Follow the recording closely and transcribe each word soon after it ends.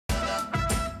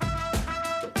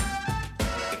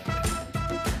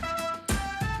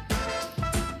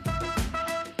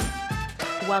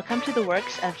welcome to the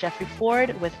works of Jeffrey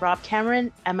Ford with Rob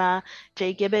Cameron, Emma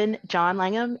J. Gibbon, John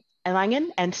Langham,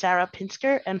 Langen, and Sarah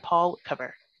Pinsker and Paul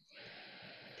Cover.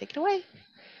 Take it away.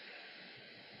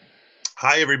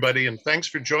 Hi, everybody, and thanks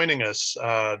for joining us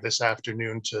this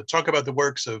afternoon to talk about the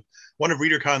works of one of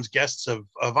Readercon's guests of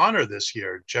honor this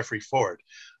year, Jeffrey Ford.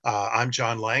 I'm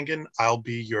John Langen. I'll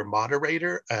be your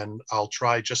moderator, and I'll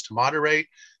try just to moderate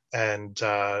and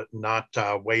not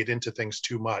wade into things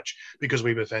too much, because we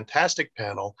have a fantastic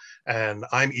panel, and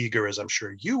I'm eager, as I'm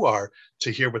sure you are,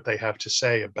 to hear what they have to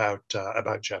say about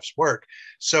Jeff's work.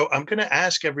 So I'm going to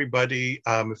ask everybody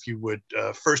if you would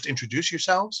first introduce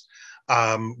yourselves.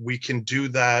 We can do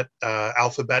that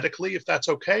alphabetically, if that's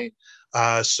okay.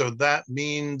 So that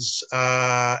means,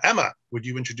 Emma, would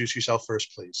you introduce yourself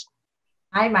first, please?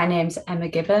 Hi, my name's Emma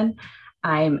Gibbon.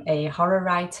 I'm a horror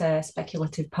writer,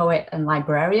 speculative poet, and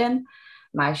librarian.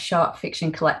 My short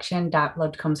fiction collection, Dark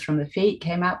Blood Comes from the Feet,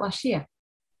 came out last year.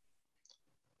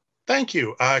 Thank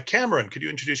you. Cameron, could you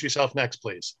introduce yourself next,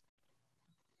 please?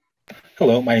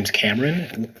 Hello, my name's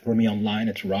Cameron. For me online,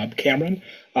 it's Rob Cameron.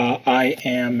 I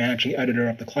am managing editor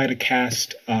of the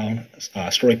Kaleidocast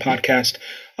story podcast,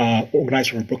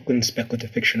 organizer for Brooklyn Speculative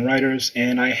Fiction Writers,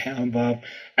 and I have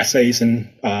essays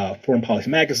in Foreign Policy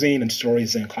Magazine and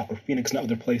stories in Clockwork Phoenix and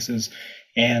other places.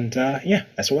 And yeah,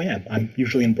 that's who I am. I'm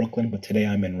usually in Brooklyn, but today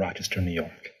I'm in Rochester, New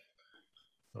York.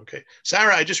 Okay.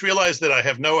 Sarah, I just realized that I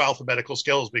have no alphabetical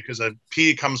skills because a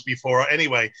P comes before.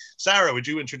 Anyway, Sarah, would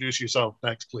you introduce yourself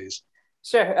next, please?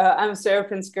 Sure. I'm Sarah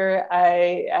Pinsker.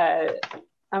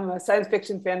 I'm a science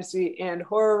fiction, fantasy, and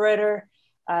horror writer.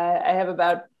 I have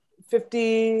about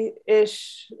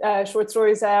 50-ish short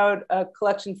stories out, a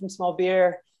collection from Small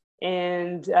Beer,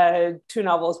 and 2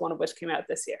 novels, one of which came out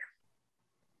this year.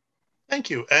 Thank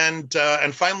you. And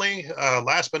finally,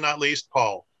 last but not least,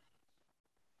 Paul.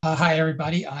 Hi,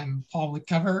 everybody. I'm Paul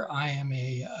Whitcover. I am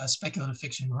a speculative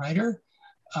fiction writer.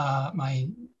 My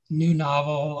new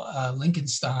novel,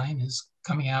 Lincolnstein, is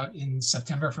coming out in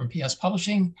September from PS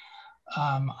Publishing.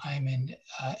 I'm an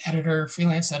editor,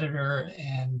 freelance editor,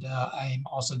 and I'm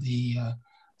also the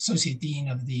Associate Dean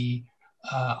of the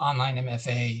online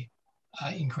MFA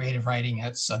in creative writing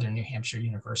at Southern New Hampshire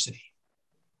University.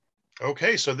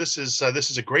 Okay, so this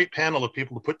is a great panel of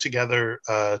people to put together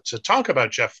to talk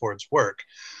about Jeff Ford's work.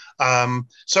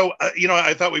 You know,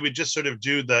 I thought we would just sort of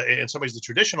do in some ways, the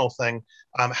traditional thing.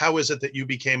 How is it that you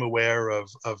became aware of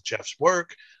Jeff's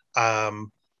work?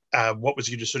 What was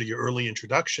sort of your early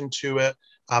introduction to it?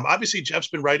 Obviously, Jeff's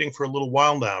been writing for a little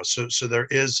while now, so there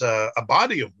is a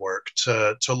body of work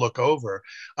to look over.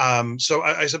 So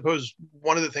I suppose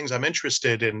one of the things I'm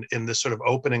interested in this sort of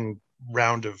opening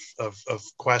round of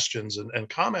questions and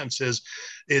comments is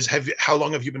how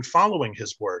long have you been following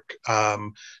his work?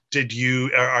 Are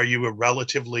you a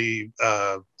relatively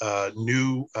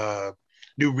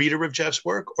new reader of Jeff's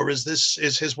work, or is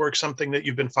his work something that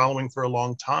you've been following for a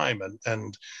long time?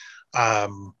 And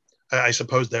I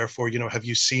suppose, therefore, you know, have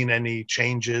you seen any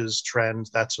changes, trends,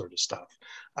 that sort of stuff?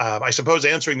 I suppose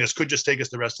answering this could just take us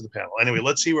the rest of the panel. Anyway,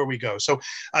 let's see where we go. So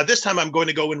this time I'm going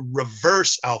to go in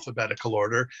reverse alphabetical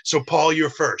order. So Paul, you're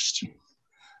first.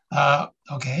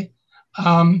 Okay.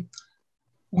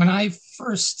 When I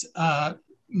first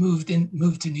moved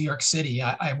to New York City,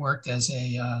 I worked as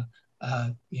a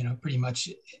pretty much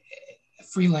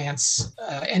freelance,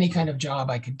 any kind of job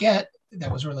I could get that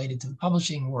was related to the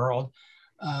publishing world.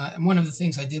 And one of the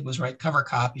things I did was write cover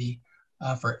copy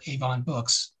for Avon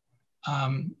Books.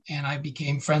 And I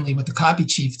became friendly with the copy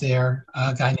chief there,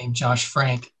 a guy named Josh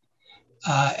Frank.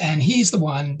 And he's the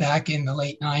one back in the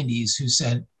late 90s who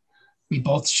said, we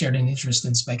both shared an interest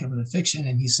in speculative fiction.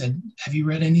 And he said, have you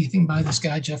read anything by this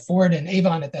guy, Jeff Ford? And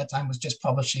Avon at that time was just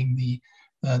publishing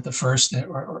the first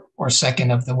or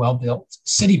second of the Well-Built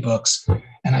City books.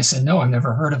 And I said, no, I've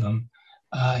never heard of him.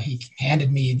 He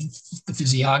handed me the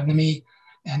physiognomy,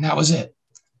 and that was it.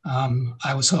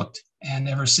 I was hooked. And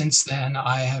ever since then,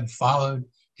 I have followed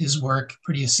his work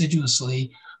pretty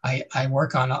assiduously. I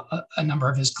work on a number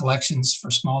of his collections for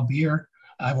Small Beer.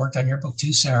 I worked on your book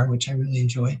too, Sarah, which I really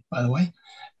enjoyed, by the way.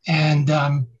 And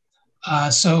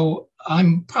so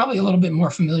I'm probably a little bit more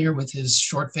familiar with his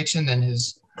short fiction than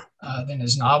his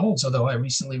novels, although I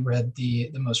recently read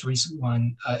the most recent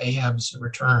one, Ahab's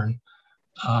Return.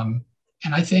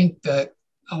 And I think that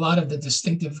a lot of the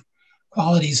distinctive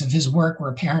qualities of his work were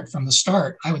apparent from the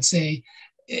start. I would say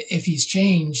if he's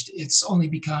changed, it's only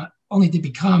to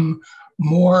become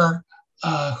more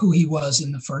who he was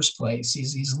in the first place.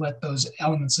 He's let those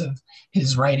elements of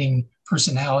his writing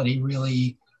personality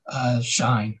really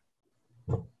shine.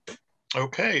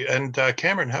 Okay, and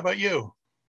Cameron, how about you?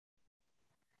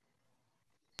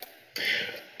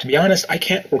 To be honest, I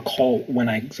can't recall when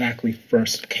I exactly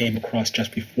first came across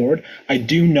Jeffrey Ford. I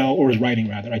do know, or was writing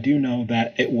rather, I do know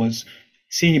that it was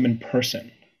seeing him in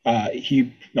person.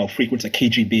 He frequents a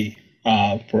KGB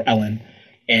for Ellen,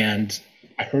 and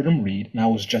I heard him read, and I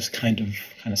was just kind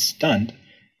of stunned.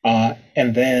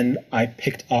 And then I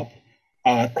picked up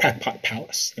Crackpot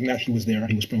Palace, and that he was there.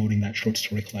 He was promoting that short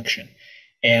story collection,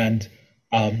 and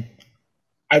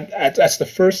that's the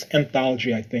first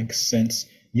anthology I think since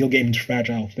Neil Gaiman's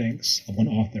Fragile Things of one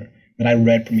author that I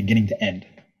read from beginning to end.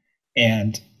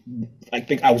 And I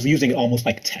think I was using it almost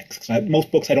like text.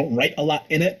 Most books I don't write a lot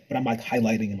in it, but I'm like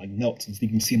highlighting in my notes, and so you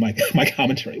can see my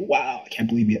commentary. Wow, I can't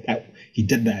believe he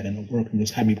did that in the work, and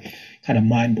just had me kind of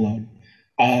mind blown.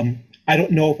 I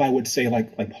don't know if I would say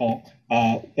like Paul,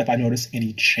 if I noticed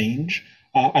any change.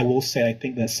 I will say I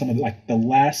think that some of the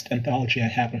last anthology I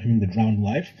have of him, The Drowned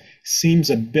Life, seems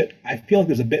a bit. I feel like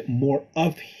there's a bit more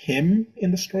of him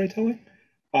in the storytelling,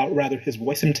 rather his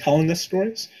voice, him telling the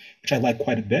stories, which I like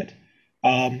quite a bit.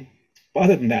 But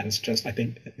other than that, it's just, I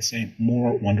think, the same,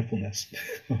 more wonderfulness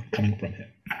coming from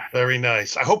him. Very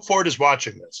nice. I hope Ford is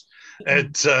watching this.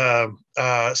 And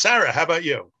Sarah, how about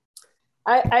you?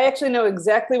 I actually know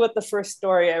exactly what the first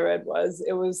story I read was.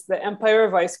 It was The Empire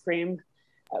of Ice Cream,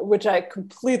 which I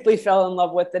completely fell in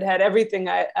love with. It had everything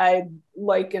I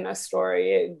like in a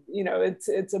story.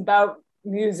 It's about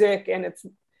music, and it's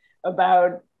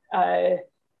about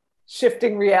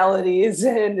shifting realities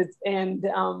and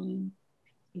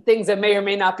things that may or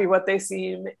may not be what they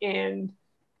seem. And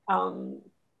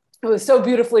it was so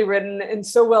beautifully written and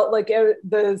so well,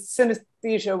 the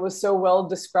synesthesia was so well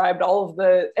described.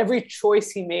 Every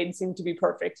choice he made seemed to be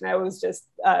perfect. And I was just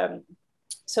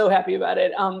so happy about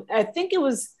it. I think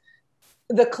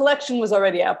the collection was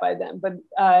already out by then, but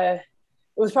it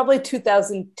was probably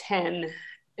 2010.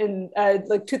 And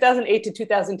 2008 to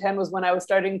 2010 was when I was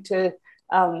starting to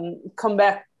come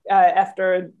back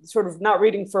after sort of not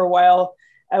reading for a while.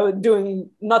 I was doing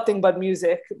nothing but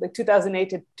music. 2008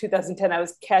 to 2010, I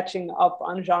was catching up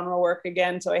on genre work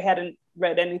again. So I hadn't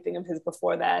read anything of his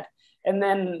before that. And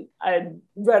then I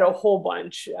read a whole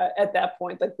bunch at that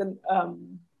point.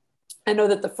 I know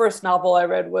that the first novel I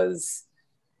read was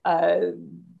The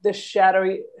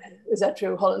Shadowy, is that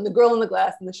true? Hold on, The Girl in the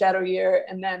Glass and The Shadow Year.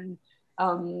 And then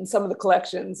some of the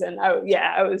collections. And I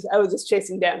was just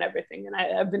chasing down everything. And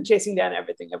I've been chasing down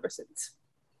everything ever since.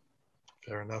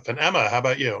 Fair enough. And Emma, how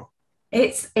about you?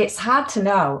 It's hard to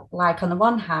know. Like, on the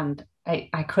one hand,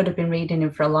 I could have been reading him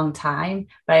for a long time,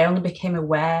 but I only became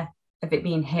aware of it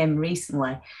being him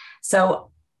recently.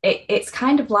 So it's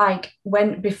kind of like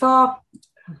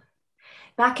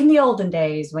back in the olden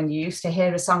days, when you used to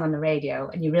hear a song on the radio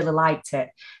and you really liked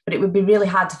it, but it would be really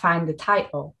hard to find the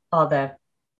title or the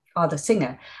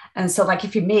singer. And so, like,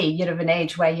 if you're me, you're of an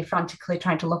age where you're frantically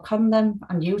trying to look on them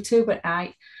on YouTube at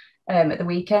night, at the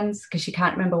weekends, because you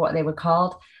can't remember what they were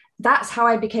called. That's how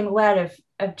I became aware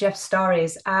of Jeff's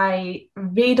stories. I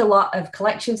read a lot of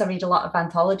collections, I read a lot of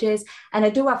anthologies, and I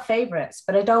do have favorites,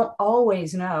 but I don't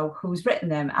always know who's written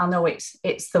them. I'll know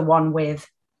it's the one with,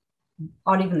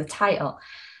 or even the title.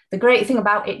 The great thing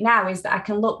about it now is that I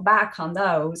can look back on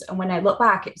those, and when I look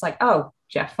back, it's like, oh,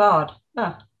 Jeff Ford.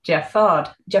 Oh, Jeff Ford.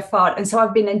 And so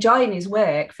I've been enjoying his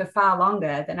work for far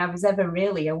longer than I was ever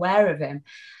really aware of him.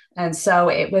 And so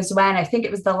it was when, I think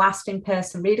it was the last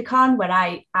in-person Readercon, when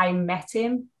I met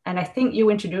him, and I think you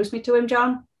introduced me to him,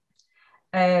 John.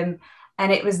 And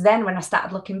it was then when I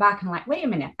started looking back and like, wait a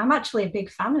minute, I'm actually a big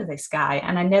fan of this guy.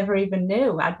 And I never even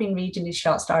knew. I'd been reading his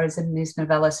short stories and his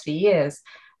novellas for years.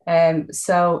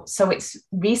 So it's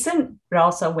recent, but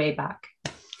also way back.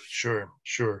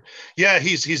 Sure. Yeah,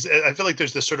 he's. I feel like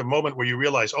there's this sort of moment where you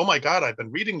realize, oh my God, I've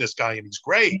been reading this guy and he's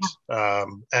great. Yeah.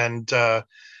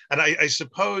 And I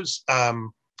suppose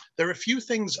there are a few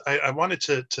things I wanted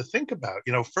to think about.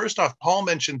 First off, Paul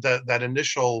mentioned that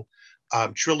initial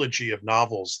trilogy of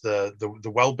novels,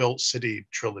 the Well-Built City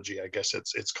trilogy, I guess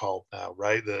it's called now,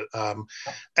 right?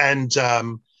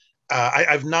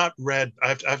 I've not read. I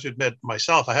have to admit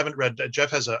myself, I haven't read.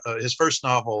 Jeff has his first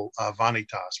novel,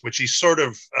 Vanitas, which he sort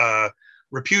of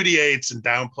repudiates and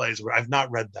downplays. I've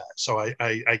not read that, so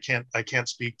I can't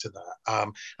speak to that.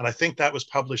 And I think that was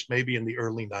published maybe in the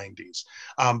early '90s.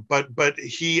 But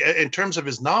he, in terms of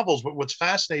his novels, what's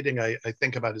fascinating, I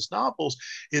think, about his novels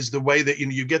is the way that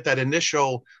you get that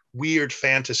initial weird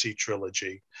fantasy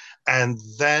trilogy, and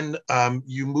then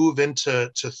you move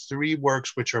into three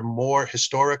works which are more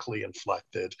historically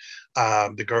inflected: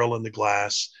 The Girl in the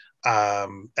Glass,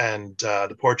 and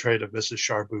the portrait of Mrs.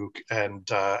 Charbuk and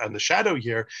the Shadow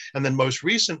Year, and then most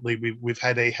recently we've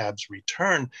had Ahab's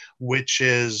Return, which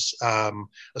is a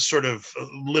sort of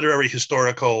literary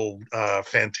historical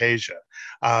fantasia,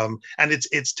 and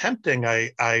it's tempting.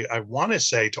 I want to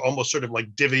say to almost sort of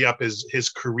like divvy up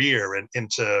his career and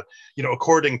into, you know,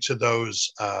 according to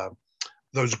those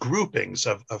groupings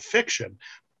of fiction.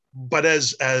 But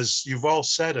as you've all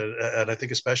said, and I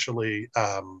think especially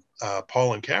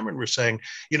Paul and Cameron were saying,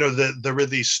 you know, there are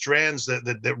these strands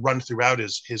that run throughout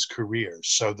his career,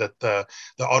 so that the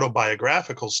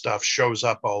autobiographical stuff shows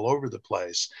up all over the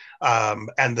place,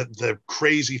 and the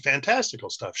crazy fantastical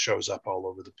stuff shows up all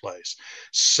over the place.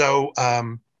 So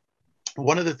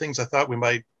one of the things I thought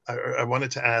I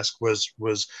wanted to ask was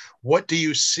what do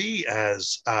you see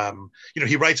as, you know,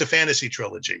 he writes a fantasy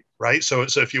trilogy, right? So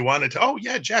if you wanted to, oh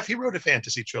yeah, Jeff, he wrote a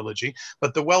fantasy trilogy,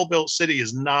 but The Well-Built City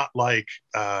is not like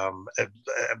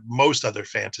most other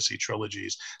fantasy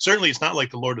trilogies. Certainly it's not like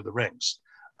The Lord of the Rings,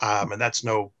 and that's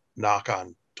no knock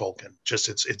on Tolkien, just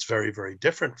it's very, very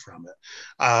different from it.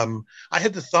 I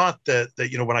had the thought that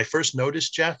you know, when I first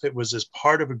noticed Jeff, it was as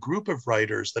part of a group of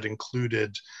writers that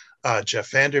included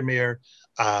Jeff Vandermeer,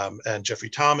 and Jeffrey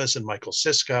Thomas and Michael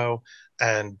Sisko,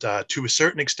 and to a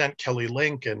certain extent Kelly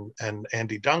Link and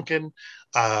Andy Duncan,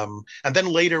 and then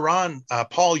later on,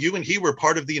 Paul, you and he were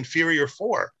part of the Inferior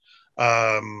Four,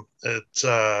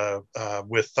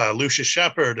 with Lucius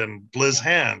Shepard and Blizz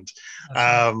Hand,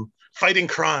 fighting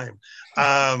crime,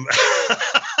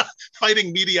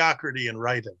 fighting mediocrity in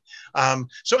writing.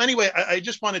 So anyway, I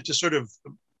just wanted to sort of,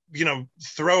 you know,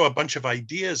 throw a bunch of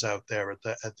ideas out there at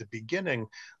the beginning.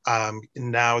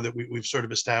 Now that we've sort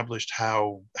of established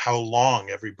how long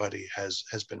everybody has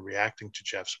been reacting to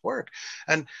Jeff's work,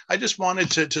 and I just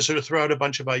wanted to sort of throw out a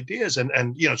bunch of ideas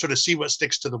and you know, sort of see what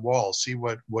sticks to the wall, see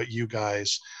what you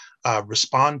guys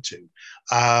respond to.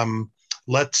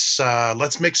 Let's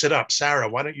mix it up. Sarah,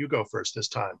 why don't you go first this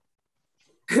time?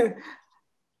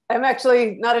 I'm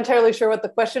actually not entirely sure what the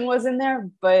question was in there,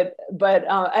 but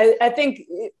I think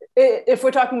if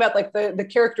we're talking about like the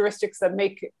characteristics that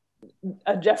make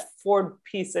a Jeff Ford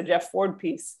piece a Jeff Ford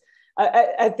piece,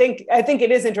 I think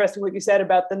it is interesting what you said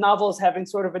about the novels having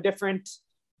sort of a different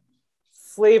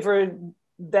flavor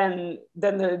than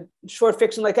the short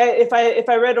fiction. Like if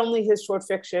I read only his short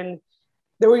fiction,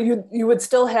 you would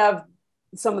still have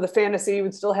some of the fantasy, you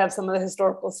would still have some of the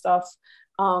historical stuff.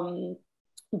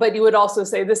 But you would also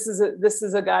say this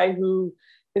is a guy who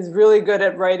is really good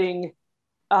at writing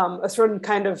a certain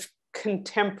kind of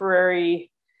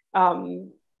contemporary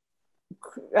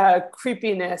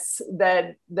creepiness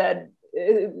that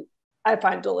I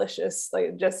find delicious.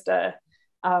 Like just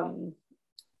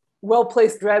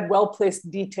well-placed dread,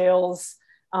 well-placed details.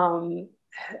 It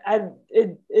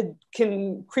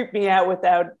can creep me out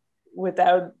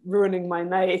without ruining my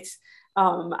night.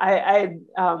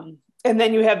 And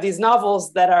then you have these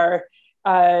novels that are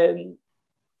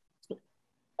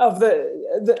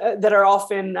that are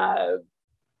often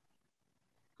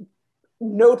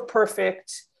note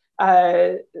perfect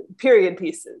period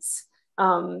pieces,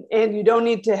 and you don't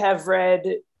need to have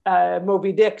read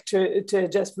Moby Dick to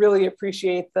just really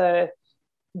appreciate the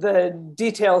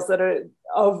details that are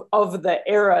of the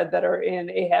era that are in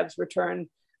Ahab's Return,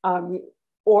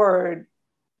 or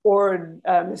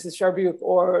Mrs. Charbuk,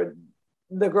 or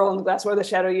The Girl in the Glass, or The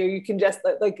Shadow Year. You can just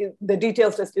like the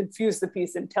details just infuse the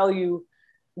piece and tell you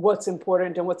what's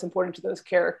important and what's important to those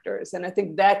characters. And I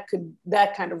think that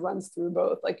kind of runs through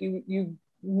both. Like you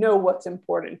know what's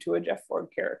important to a Jeff Ford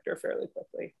character fairly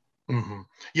quickly. Mm-hmm.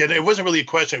 Yeah, it wasn't really a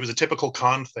question. It was a typical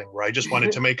con thing where I just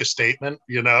wanted to make a statement,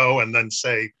 you know, and then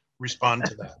respond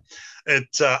to that.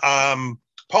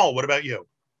 Paul, what about you?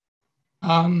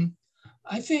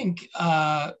 I think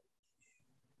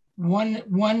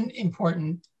one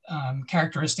important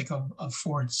characteristic of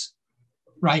Ford's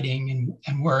writing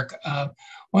and work.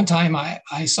 One time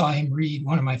I saw him read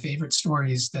one of my favorite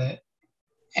stories, The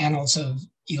Annals of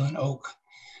Elin Oak.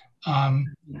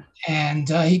 And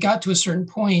he got to a certain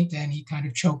point and he kind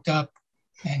of choked up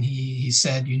and he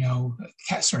said, you know,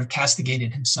 sort of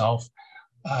castigated himself,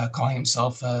 calling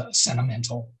himself a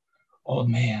sentimental old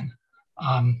man.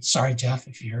 Sorry, Jeff,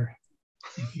 if you're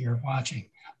watching.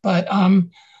 But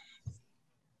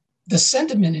the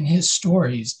sentiment in his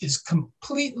stories is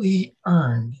completely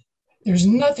earned. There's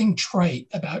nothing trite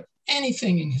about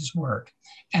anything in his work.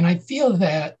 And I feel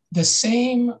that the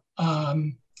same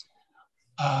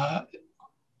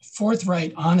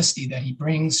forthright honesty that he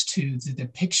brings to the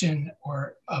depiction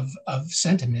of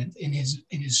sentiment in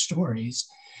his stories,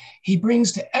 he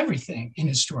brings to everything in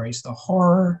his stories: the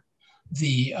horror,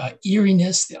 the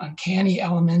eeriness, the uncanny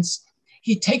elements.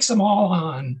 he takes them all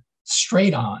on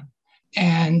straight on.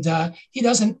 And he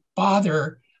doesn't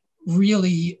bother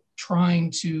really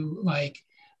trying to, like,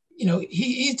 you know,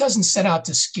 he doesn't set out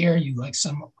to scare you like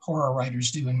some horror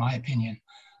writers do, in my opinion.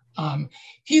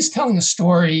 He's telling a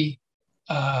story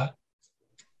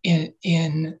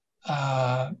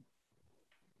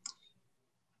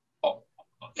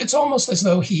it's almost as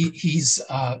though he's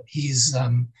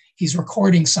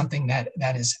recording something that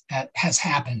has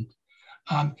happened.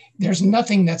 There's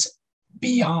nothing that's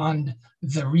beyond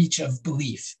the reach of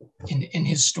belief in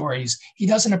his stories. He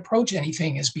doesn't approach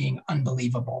anything as being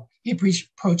unbelievable. He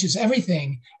approaches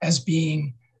everything as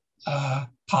being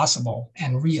possible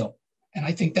and real. And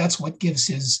I think that's what gives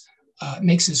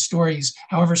makes his stories,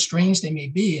 however strange they may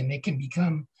be, and they can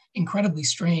become incredibly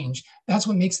strange, that's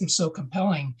what makes them so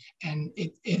compelling. And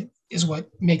it is what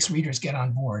makes readers get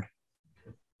on board.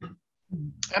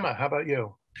 Emma, how about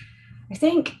you? I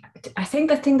think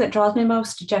the thing that draws me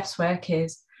most to Jeff's work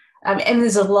is, and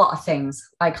there's a lot of things,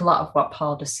 like a lot of what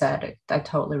Paul just said, that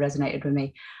totally resonated with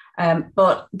me.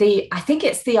 But I think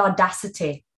it's the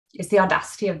audacity. It's the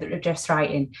audacity of Jeff's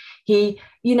writing. You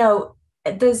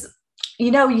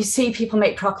see people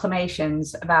make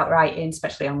proclamations about writing,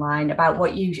 especially online, about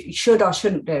what you should or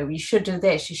shouldn't do. You should do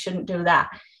this, you shouldn't do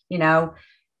that.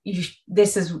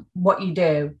 This is what you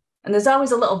do. And there's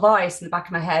always a little voice in the back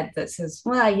of my head that says,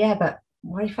 well, yeah, but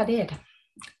what if I did?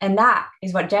 And that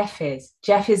is what Jeff is.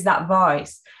 Jeff is that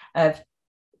voice of,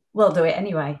 we'll do it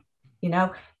anyway.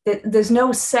 There's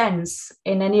no sense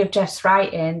in any of Jeff's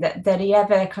writing that he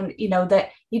ever, that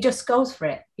he just goes for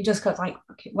it. He just goes like,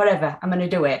 okay, whatever, I'm going to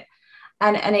do it.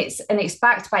 And it's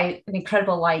backed by an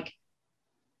incredible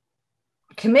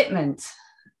commitment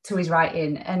to his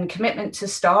writing and commitment to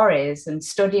stories and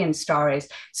studying stories.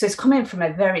 So it's coming from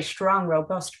a very strong,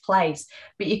 robust place.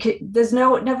 But there's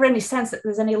never any sense that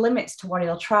there's any limits to what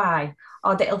he'll try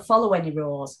or that he'll follow any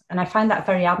rules. And I find that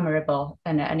very admirable,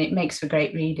 and it makes for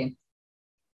great reading.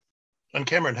 And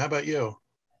Cameron, how about you?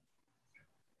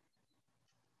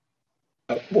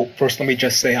 Well, first, let me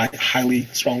just say I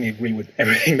strongly agree with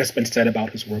everything that's been said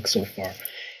about his work so far.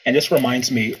 And this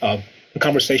reminds me of the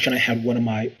conversation I had with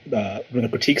a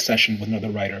critique session with another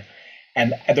writer,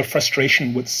 and the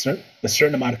frustration with the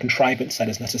certain amount of contrivance that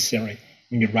is necessary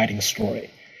when you're writing a story,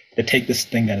 to take this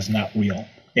thing that is not real,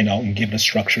 and give it a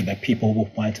structure that people will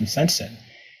find some sense in.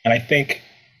 And I think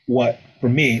for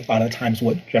me, a lot of the times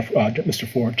what Jeffrey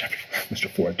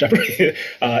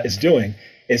is doing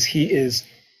is he is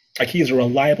a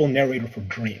reliable narrator for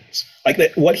dreams. Like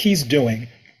that, what he's doing,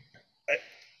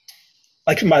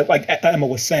 like Emma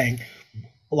was saying,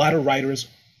 a lot of writers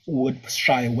would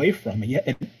shy away from it.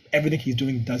 Yet everything he's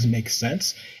doing does make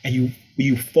sense, and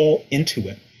you fall into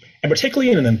it. And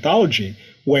particularly in an anthology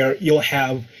where you'll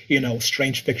have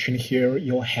strange fiction here,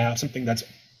 you'll have something that's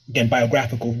again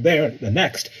biographical there. The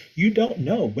next, you don't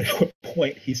know at what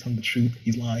point he's telling the truth,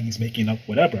 he's lying, he's making up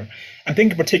whatever. I'm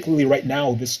thinking particularly right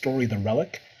now this story, The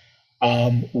Relic,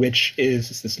 which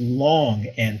is this long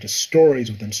and just stories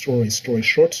within stories,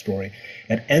 short story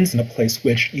that ends in a place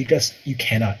which you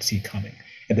cannot see coming.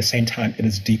 At the same time, it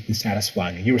is deeply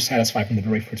satisfying. And you were satisfied from the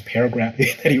very first paragraph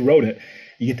that he wrote it.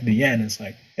 You get to the end, and it's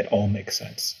like, it all makes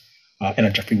sense in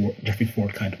a Jeffrey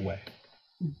Ford kind of way.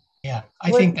 Yeah, I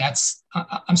think that's,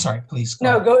 I'm sorry, please.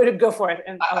 No, go for it.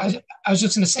 And I was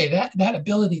just going to say that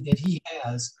ability that he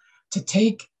has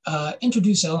to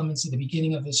introduce elements at the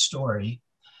beginning of his story,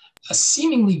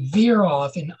 seemingly veer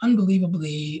off in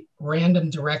unbelievably random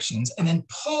directions, and then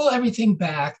pull everything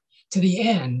back to the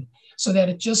end so that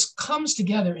it just comes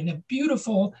together in a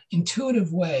beautiful,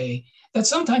 intuitive way that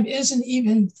sometimes isn't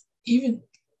even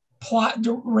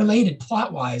related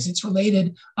plot-wise. It's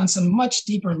related on some much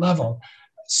deeper level.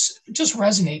 It just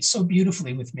resonates so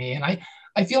beautifully with me. And I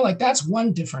feel like that's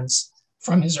one difference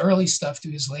from his early stuff to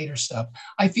his later stuff.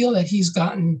 I feel that he's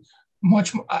gotten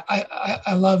much more,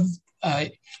 I love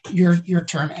your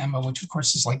term, Emma, which of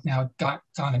course is like now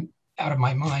gone out of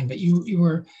my mind, but you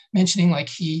were mentioning like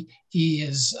he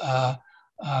is what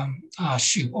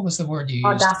was the word you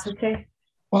used? Audacity.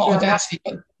 Well, yeah. Audacity,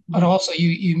 but also you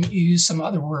used some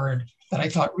other word that I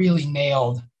thought really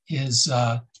nailed his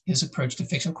approach to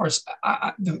fiction. Of course,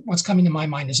 what's coming to my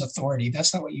mind is authority.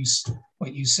 That's not what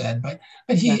you said, but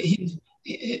his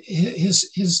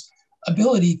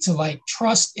ability to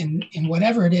trust in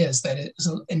whatever it is that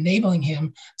is enabling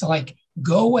him to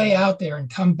go way out there and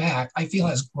come back, I feel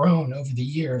has grown over the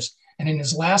years. And in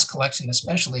his last collection,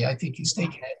 especially, I think he's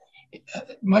taken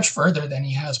it much further than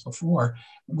he has before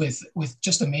with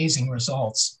just amazing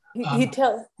results. He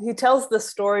tells the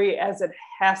story as it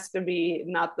has to be,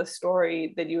 not the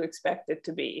story that you expect it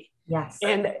to be. Yes.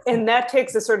 And that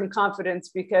takes a certain confidence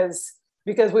because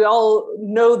we all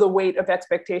know the weight of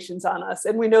expectations on us.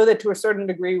 And we know that to a certain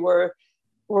degree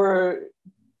we're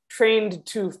trained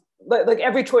to, like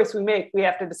every choice we make, we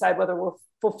have to decide whether we're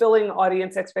fulfilling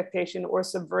audience expectation or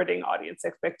subverting audience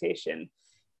expectation.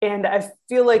 And I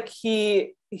feel like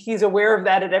he's aware of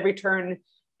that at every turn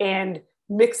and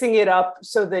mixing it up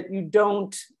so that you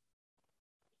don't.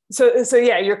 So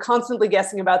yeah, you're constantly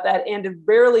guessing about that, and it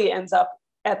rarely ends up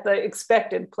at the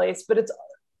expected place. But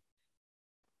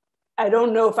I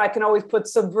don't know if I can always put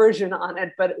subversion on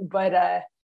it, but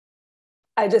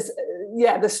I just,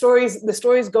 yeah, the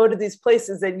stories go to these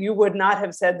places that you would not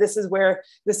have said, this is where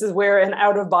an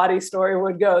out of body story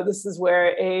would go. This is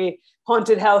where a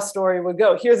haunted house story would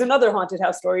go. Here's another haunted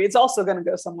house story. It's also going to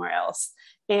go somewhere else.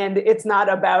 And it's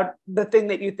not about the thing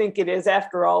that you think it is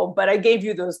after all, but I gave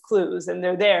you those clues and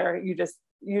they're there. You just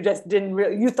didn't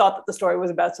really, you thought that the story was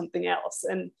about something else.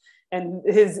 And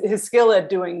his skill at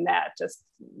doing that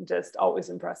just always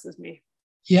impresses me.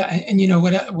 Yeah, and you know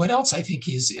what else I think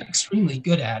he's extremely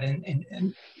good at,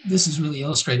 and this is really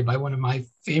illustrated by one of my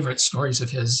favorite stories of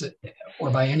his,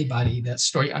 or by anybody, that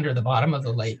story Under the Bottom of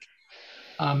the Lake.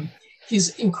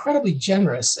 He's incredibly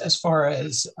generous as far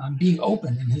as being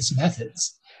open in his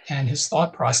methods and his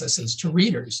thought processes to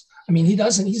readers. I mean,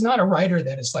 he's not a writer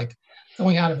that is like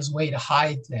going out of his way to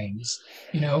hide things.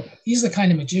 You know, he's the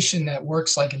kind of magician that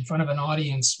works like in front of an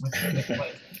audience with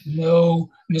like no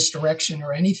misdirection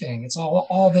or anything. It's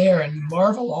all there, and you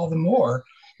marvel all the more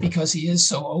because he is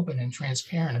so open and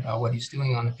transparent about what he's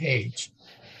doing on the page.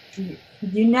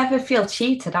 You never feel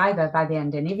cheated either by the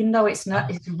ending, even though it's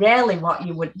rarely what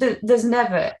you would. There's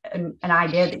never an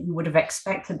idea that you would have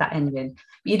expected that ending.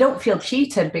 You don't feel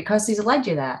cheated because he's led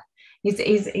you there.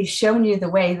 He's shown you the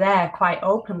way there quite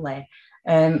openly,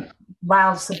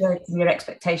 while subverting your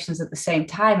expectations at the same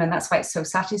time, and that's why it's so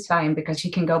satisfying, because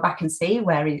you can go back and see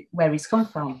where he's come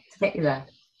from to get you there.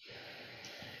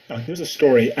 There's a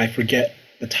story, I forget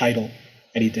the title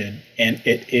that he did, and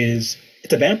it's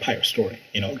a vampire story.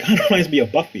 You know, it kind of reminds me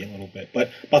of Buffy a little bit,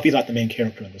 but Buffy's not the main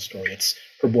character in the story. It's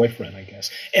her boyfriend, I guess,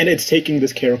 and it's taking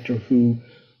this character who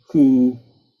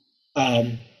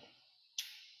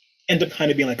ends up kind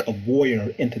of being like a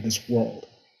voyeur into this world,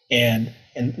 and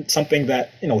something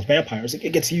that, you know, with vampires,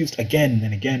 it gets used again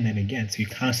and again and again. So you're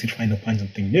constantly trying to find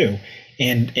something new,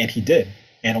 and he did.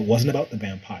 And it wasn't about the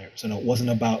vampires, and it wasn't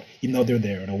about, even though they're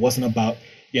there, and it wasn't about,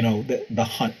 you know, the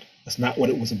hunt. That's not what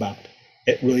it was about.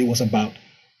 It really was about,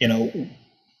 you know,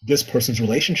 this person's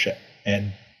relationship,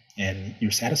 and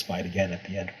you're satisfied again at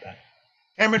the end of that.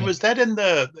 Cameron, was that in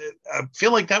I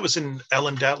feel like that was in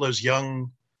Ellen Datlow's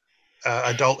young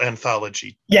adult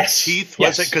anthology. Yes. Teeth,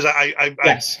 was it? Because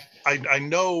yes. I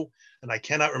know, and I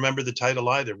cannot remember the title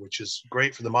either, which is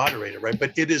great for the moderator, right?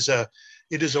 But it is a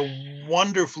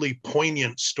wonderfully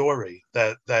poignant story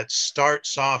that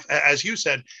starts off, as you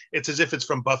said, it's as if it's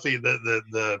from Buffy,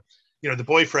 the you know, the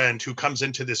boyfriend who comes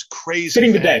into this crazy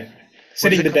Sitting the Dead.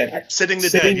 Sitting the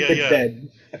Dead.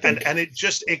 And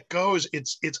it goes,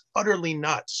 it's utterly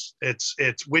nuts.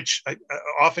 It's which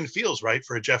often feels right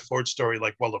for a Jeff Ford story,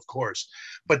 like, well, of course,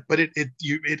 but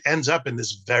it ends up in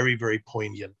this very, very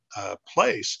poignant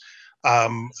place.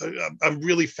 I'm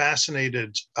really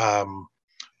fascinated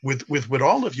with what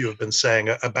all of you have been saying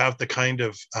about the kind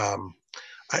of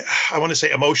I want to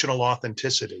say emotional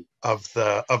authenticity of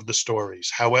the stories,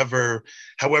 however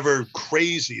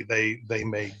crazy they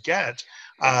may get.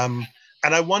 And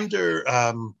I wonder,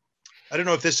 I don't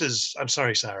know if this is, I'm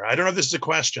sorry, Sarah, I don't know if this is a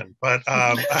question, but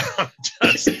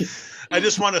I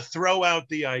just want to throw out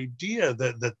the idea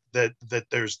that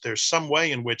there's some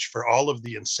way in which, for all of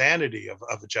the insanity of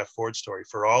a Jeff Ford story,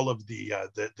 for all of the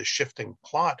shifting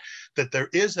plot, that there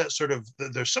is that sort of,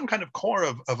 there's some kind of core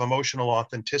of emotional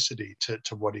authenticity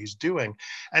to what he's doing.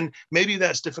 And maybe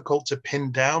that's difficult to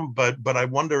pin down, but I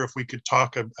wonder if we could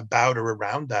talk about or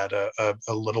around that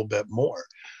a little bit more.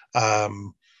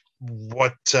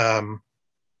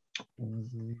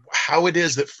 How it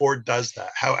is that Ford does that,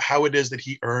 how it is that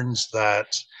he earns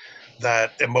that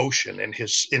emotion in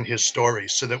his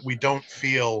stories, so that we don't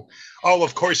feel, oh,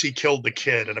 of course he killed the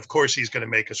kid, and of course he's going to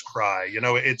make us cry. You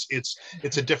know, it's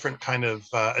a different kind of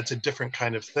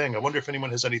thing. I wonder if anyone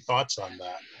has any thoughts on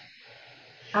that.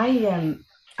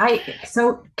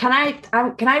 So can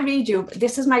I read you?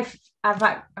 This is my. I've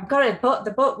got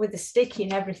the book with the sticky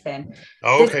and everything.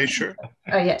 Oh, okay, sure.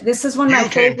 Oh yeah, this is one of my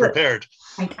favorite. You came prepared.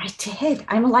 I did.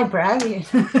 I'm a librarian.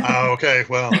 Oh, okay.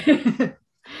 Well,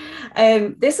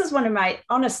 This is one of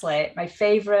honestly, my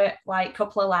favorite like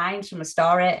couple of lines from a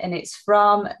story, and it's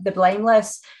from The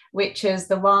Blameless, which is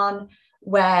the one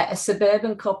where a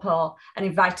suburban couple are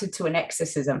invited to an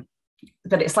exorcism,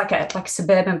 but it's like a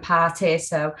suburban party.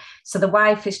 So the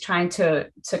wife is trying to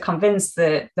convince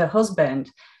the husband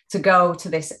to go to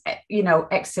this,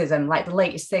 exorcism. Like the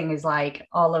latest thing is like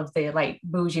all of the like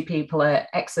bougie people are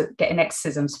getting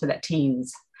exorcisms for their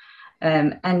teens.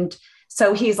 And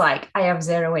so he's like, I have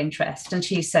zero interest. And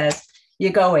she says,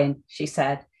 you're going, she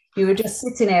said. You were just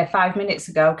sitting here 5 minutes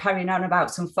ago carrying on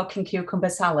about some fucking cucumber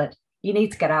salad. You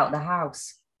need to get out of the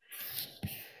house.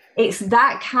 It's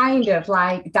that kind of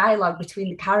like dialogue between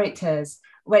the characters,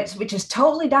 which is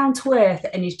totally down to earth,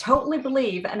 and you totally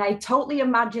believe. And I totally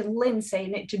imagine Lynn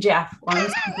saying it to Jeff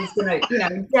once. He's going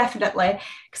to, definitely,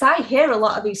 because I hear a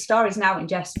lot of these stories now in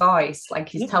Jeff's voice, like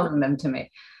he's telling them to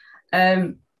me.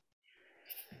 And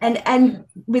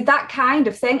with that kind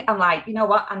of thing, I'm like, you know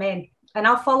what, I'm in. And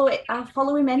I'll follow it. I'll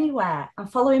follow him anywhere. I'll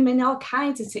follow him in all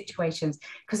kinds of situations,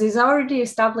 because he's already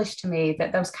established to me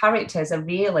that those characters are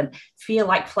real and feel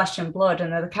like flesh and blood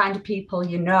and are the kind of people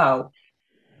you know.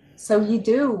 So you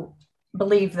do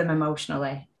believe them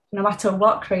emotionally, no matter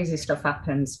what crazy stuff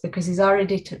happens, because he's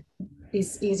already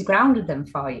he's grounded them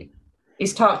for you.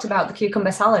 He's talked about the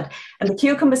cucumber salad, and the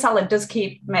cucumber salad does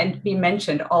keep being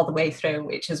mentioned all the way through,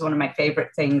 which is one of my favorite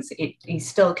things. He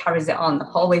still carries it on the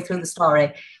whole way through the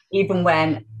story, even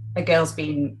when a girl's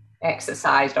being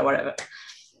exercised or whatever.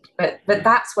 But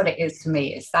that's what it is to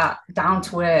me. It's that down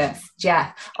to earth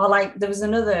Jeff. Or like there was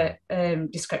another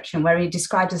description where he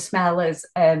described the smell as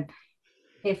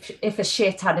if a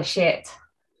shit had a shit.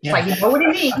 Yeah. Like, you know what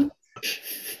I mean?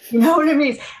 You know what I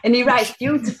mean? And he writes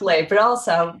beautifully, but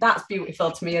also that's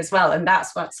beautiful to me as well. And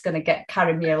that's what's going to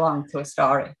carry me along to a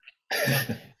story.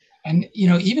 And,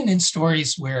 even in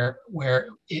stories where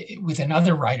with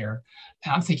another writer,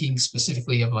 and I'm thinking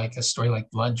specifically of like a story like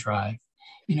Blood Drive,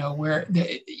 where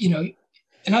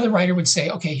another writer would say,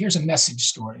 okay, here's a message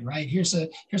story, right? Here's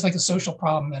like a social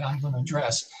problem that I'm going to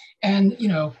address. And,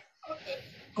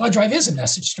 Blood Drive is a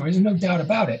message story. There's no doubt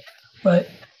about it. But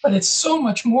it's so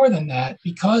much more than that,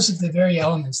 because of the very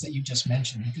elements that you just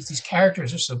mentioned, because these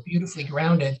characters are so beautifully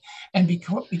grounded, and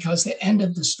because the end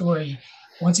of the story,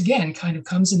 once again, kind of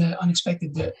comes in an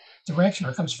unexpected direction,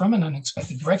 or comes from an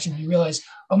unexpected direction. You realize,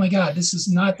 oh my God, this is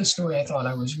not the story I thought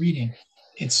I was reading.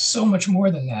 It's so much more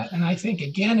than that. And I think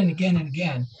again and again and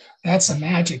again, that's a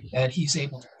magic that he's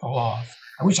able to pull off.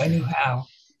 I wish I knew how.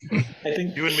 I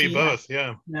think you and me both,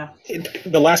 yeah.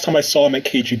 The last time I saw him at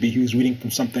KGB, he was reading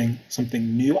from something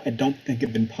new. I don't think it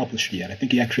had been published yet. I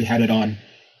think he actually had it on,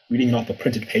 reading it off a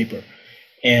printed paper.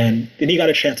 And then he got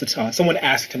a chance to talk. Someone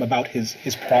asked him about his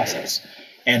process,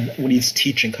 and when he's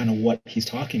teaching, kind of what he's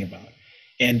talking about.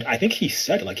 And I think he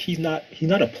said, like, he's not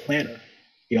a planner.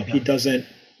 He doesn't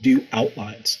do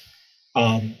outlines.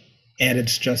 And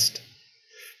it's just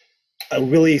a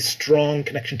really strong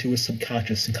connection to his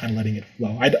subconscious and kind of letting it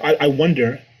flow. I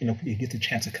wonder, if he gets a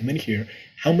chance to come in here,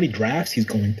 how many drafts he's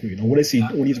going through. What is he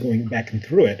when he's going back and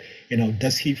through it?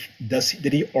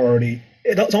 Did he already?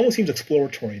 It almost seems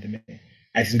exploratory to me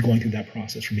as he's going through that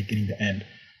process from beginning to end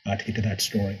to get to that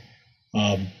story.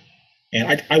 And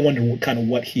I wonder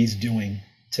what he's doing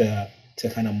to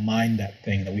kind of mine that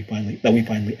thing that we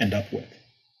finally end up with.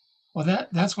 Well,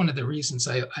 that's one of the reasons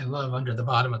I love Under the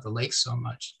Bottom of the Lake so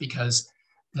much, because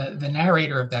the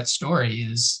narrator of that story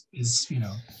is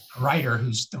a writer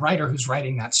who's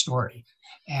writing that story,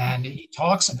 and he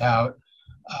talks about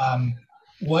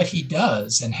what he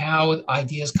does and how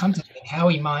ideas come to him and how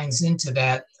he mines into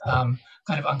that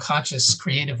kind of unconscious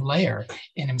creative layer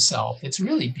in himself. It's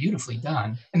really beautifully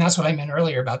done, and that's what I meant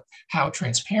earlier about how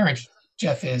transparent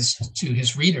Jeff is to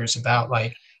his readers about,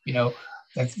 like,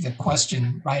 the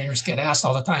question writers get asked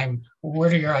all the time, well, where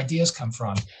do your ideas come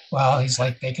from? Well, he's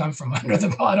like, they come from under the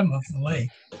bottom of the lake.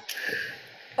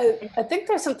 I think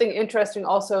there's something interesting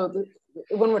also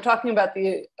when we're talking about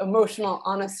the emotional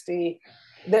honesty,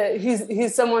 that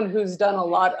he's someone who's done a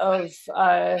lot of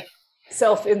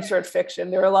self-insert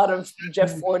fiction. There are a lot of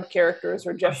Jeff Ford characters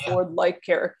or Jeff Ford-like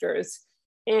characters.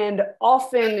 And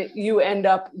often you end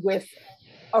up with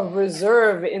a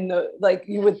reserve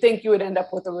you would think you would end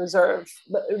up with a reserve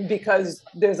because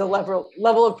there's a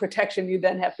level of protection you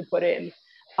then have to put in.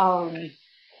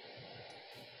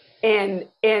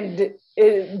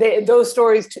 Those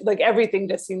stories, like everything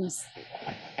just seems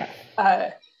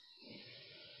like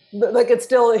it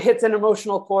still hits an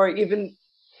emotional core, even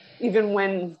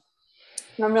when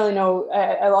I don't really know,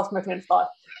 I lost my train of thought.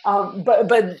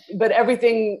 But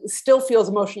everything still feels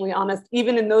emotionally honest,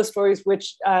 even in those stories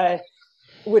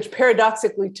which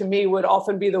paradoxically to me would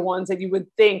often be the ones that you would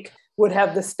think would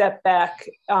have the step back,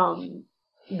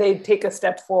 they'd take a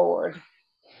step forward.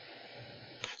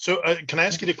 So can I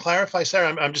ask you to clarify,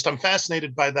 Sarah? I'm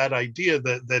fascinated by that idea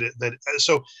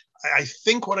so I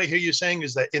think what I hear you saying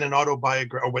is that in an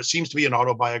autobiography, or what seems to be an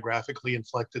autobiographically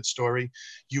inflected story,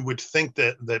 you would think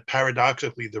that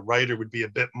paradoxically the writer would be a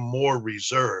bit more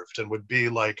reserved and would be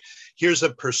like, here's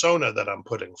a persona that I'm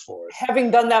putting forth.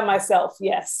 Having done that myself,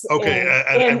 yes. Okay,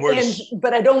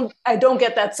 but I don't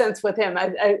get that sense with him.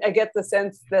 I get the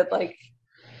sense that like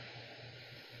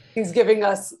he's giving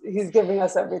us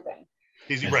everything.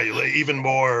 He's right, even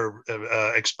more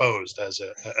exposed, as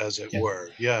it were.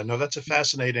 Yeah, no, that's a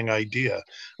fascinating idea,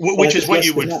 which is what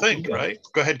you would think, right?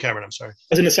 Go ahead, Cameron. I'm sorry. I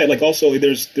was going to say, like, also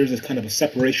there's this kind of a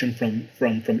separation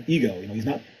from ego. You know, he's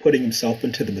not putting himself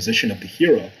into the position of the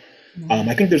hero.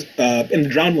 I think there's in the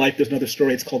Drowned Life, there's another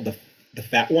story. It's called the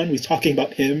Fat One. He's talking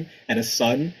about him and his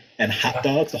son and hot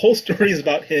dogs. The whole story is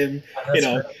about him,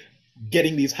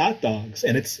 getting these hot dogs,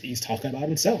 and he's talking about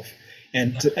himself.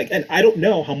 And I don't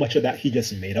know how much of that he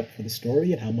just made up for the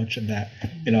story, and how much of that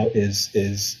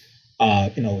is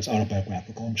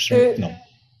autobiographical. I'm sure.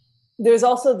 There's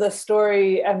also the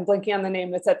story, I'm blanking on the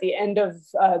name. It's at the end of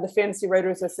the Fantasy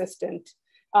Writer's Assistant.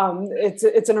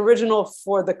 It's an original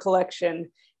for the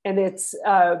collection, and it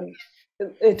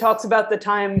talks about the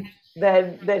time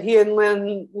that he and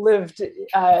Lynn lived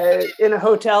in a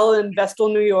hotel in Vestal,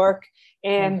 New York,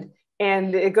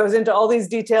 and it goes into all these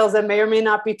details that may or may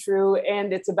not be true.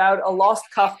 And it's about a lost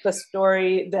Kafka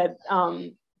story that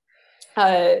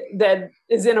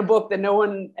is in a book that no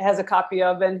one has a copy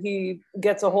of, and he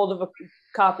gets a hold of a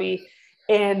copy.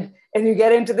 And you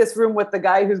get into this room with the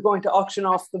guy who's going to auction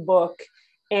off the book,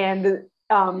 and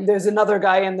there's another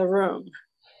guy in the room.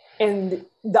 And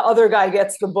the other guy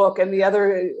gets the book, and the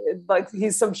other, like,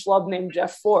 he's some schlub named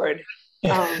Jeff Ford.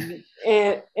 And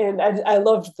I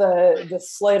loved the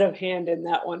sleight of hand in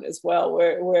that one as well,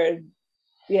 where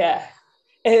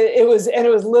it was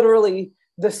literally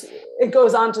this. It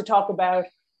goes on to talk about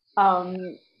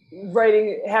having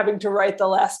to write the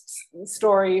last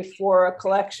story for a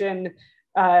collection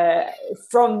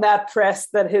from that press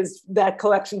that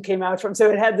collection came out from.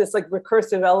 So it had this like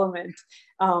recursive element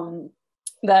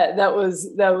that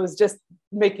was just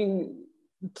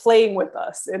playing with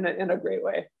us in a great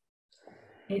way.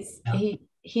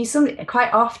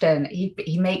 Quite often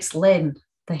he makes Lynn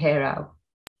the hero,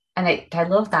 and I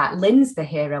love that. Lynn's the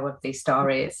hero of these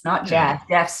stories, not Jeff.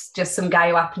 Jeff's just some guy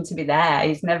who happened to be there.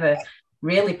 He's never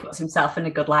really puts himself in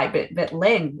a good light, but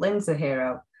Lynn's the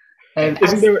hero.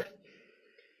 Isn't there?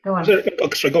 Go on.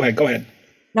 Sorry, go ahead.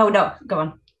 No, go on.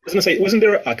 I was gonna say, wasn't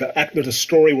there there's a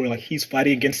story where like he's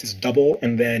fighting against his double,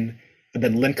 and then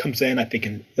Lynn comes in, I think,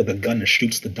 and the gun and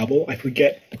shoots the double. I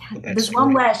forget. There's story.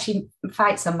 One where she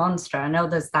fights a monster. I know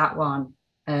there's that one,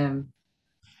 but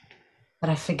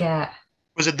I forget.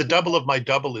 Was it the double of my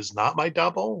double is not my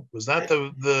double? Was that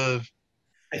the?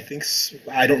 I think so.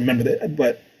 I don't remember that,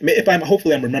 but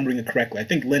hopefully I'm remembering it correctly. I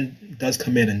think Lynn does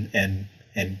come in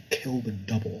and kill the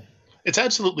double. It's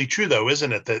absolutely true, though,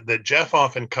 isn't it? That Jeff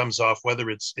often comes off, whether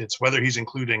it's whether he's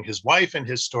including his wife in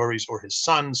his stories or his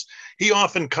sons, he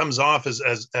often comes off as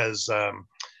the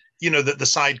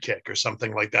sidekick or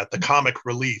something like that, the comic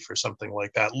relief or something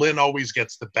like that. Lynn always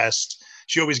gets the best.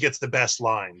 She always gets the best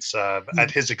lines at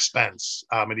his expense,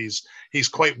 and he's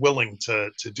quite willing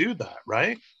to do that,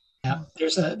 right? Yeah,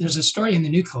 there's a story in the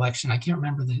new collection. I can't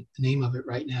remember the name of it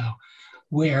right now,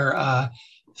 where.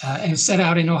 And it's set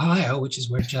out in Ohio, which is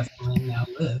where Jeff and Lynn now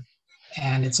live.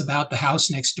 And it's about the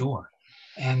house next door.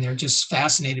 And they're just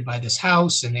fascinated by this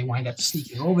house, and they wind up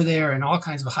sneaking over there, and all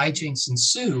kinds of hijinks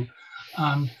ensue.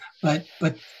 But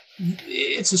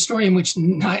it's a story in which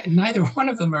neither one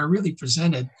of them are really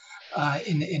presented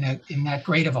in that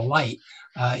great of a light.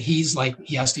 He's like,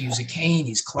 he has to use a cane.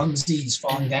 He's clumsy. He's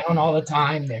falling down all the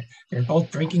time. They're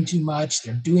both drinking too much.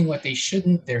 They're doing what they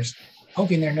shouldn't. There's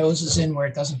poking their noses in where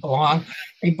it doesn't belong.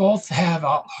 They both have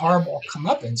a horrible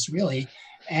comeuppance, really.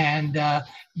 And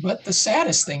but the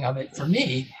saddest thing of it for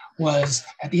me was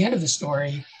at the end of the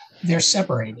story, they're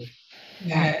separated.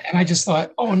 And I just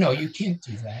thought, oh no, you can't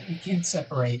do that. You can't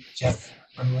separate Jeff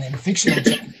from Lynn, fictional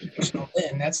Jeff from fictional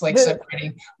Lynn. That's like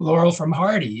separating Laurel from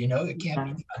Hardy. It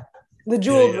can't be done. The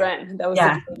jeweled wren. That was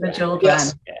the jeweled wren.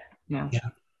 Yeah.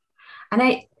 And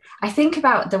I think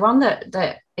about the one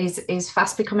that is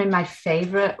fast becoming my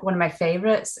favorite. One of my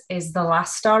favorites is the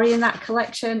last story in that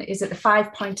collection. Is it the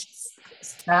 5-Point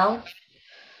Spell?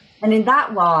 And in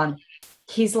that one,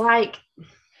 he's like,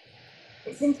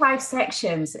 it's in 5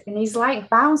 sections, and he's like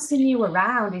bouncing you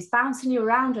around. He's bouncing you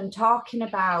around and talking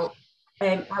about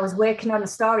I was working on a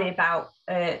story about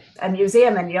a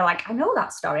museum, and you're like, I know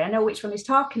that story, I know which one he's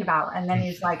talking about. And then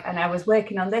he's like, and I was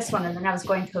working on this one, and then I was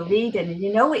going to a reading, and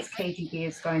you know which KGB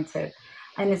is going to.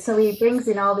 And so he brings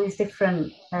in all these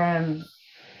different elements,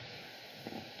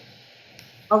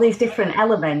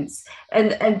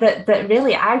 and that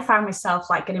really I found myself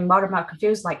like getting more and more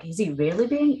confused. Like, was he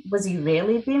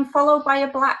really being followed by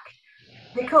a black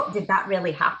pickup? Did that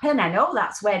really happen? I know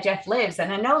that's where Jeff lives,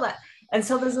 and I know that. And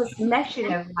so there's this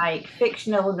meshing of like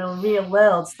fictional and real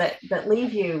worlds that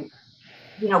leave you,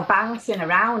 bouncing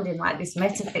around in like this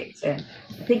metafiction.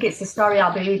 I think it's a story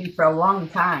I'll be reading for a long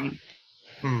time.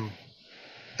 And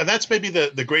that's maybe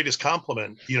the greatest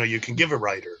compliment, you can give a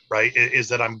writer, right? Is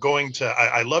that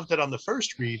I loved it on the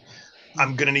first read.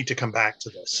 I'm going to need to come back to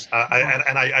this.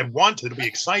 I want it to be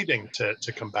exciting to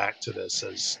come back to this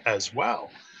as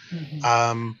well.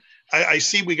 Mm-hmm. I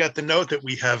see we got the note that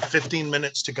we have 15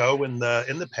 minutes to go in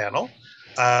the panel.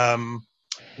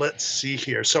 Let's see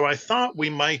here. So I thought we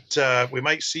might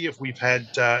see if we've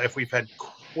had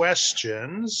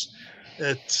questions.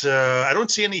 I don't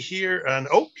see any here. And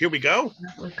here we go.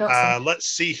 Let's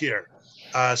see here.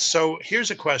 So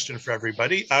here's a question for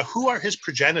everybody. Who are his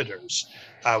progenitors?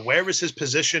 Where is his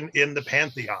position in the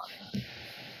pantheon?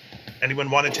 Anyone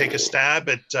want to take a stab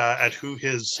at who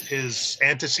his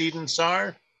antecedents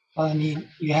are? Well, I mean,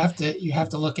 you have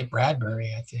to look at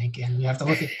Bradbury, I think, and you have to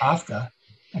look at Kafka.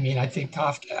 I mean, I think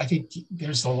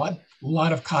there's a lot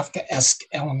of Kafkaesque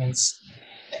elements.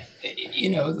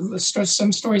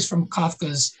 Some stories from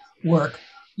Kafka's work,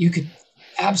 you could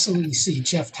absolutely see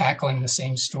Jeff tackling the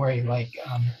same story. Like,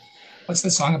 what's the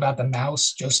song about the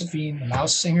mouse, Josephine, the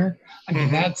mouse singer? I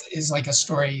mean, that is like a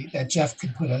story that Jeff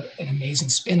could put an amazing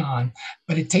spin on,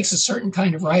 but it takes a certain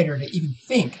kind of writer to even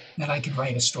think that I could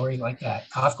write a story like that.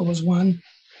 Kafka was one,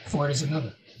 Ford is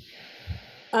another.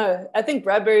 I think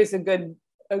Bradbury is a good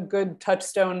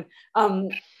touchstone.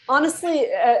 Honestly,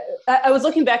 I was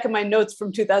looking back at my notes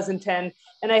from 2010,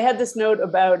 and I had this note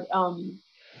about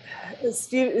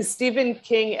Stephen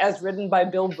King as written by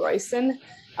Bill Bryson.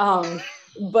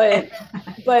 But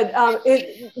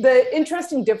the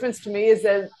interesting difference to me is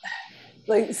that,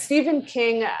 like, Stephen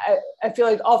King, I feel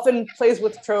like often plays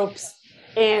with tropes,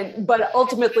 but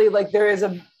ultimately, like, there is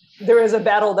a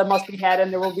battle that must be had, and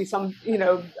there will be some,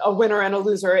 a winner and a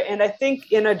loser. And I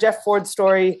think in a Jeff Ford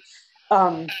story,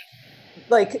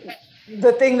 like,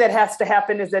 the thing that has to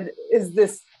happen is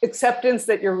this acceptance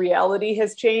that your reality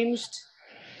has changed,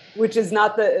 which is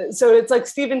not so it's like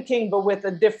Stephen King, but with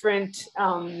a different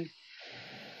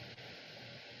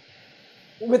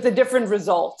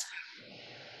result.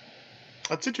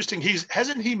 That's interesting.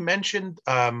 Hasn't he mentioned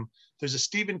there's a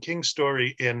Stephen King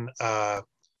story in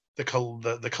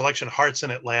the collection Hearts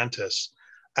in Atlantis,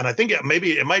 and I think it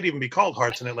might even be called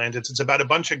Hearts in Atlantis. It's about a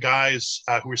bunch of guys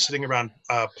who are sitting around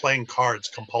playing cards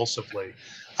compulsively,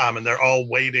 and they're all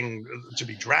waiting to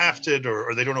be drafted,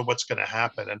 or they don't know what's going to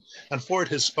happen. And Ford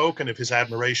has spoken of his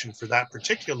admiration for that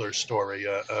particular story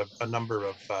a number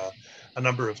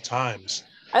of times.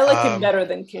 I like him better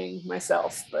than King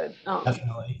myself, but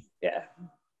definitely, yeah.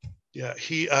 Yeah,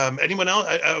 he. Anyone else?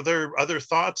 Are there other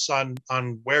thoughts on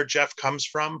where Jeff comes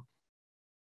from?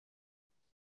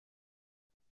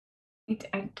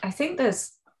 I think I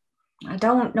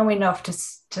don't know enough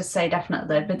to say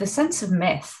definitely, but the sense of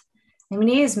myth. I mean,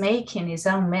 he is making his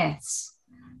own myths.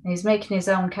 He's making his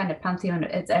own kind of pantheon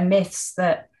of myths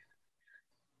that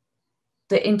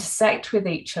intersect with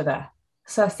each other.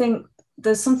 So I think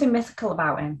there's something mythical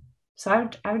about him. So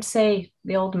I would say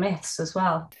the old myths as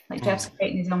well. Like Jeff's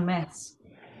creating his own myths.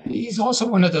 He's also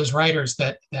one of those writers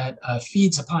that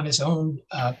feeds upon his own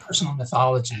personal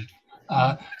mythology.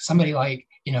 Somebody like,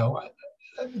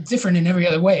 different in every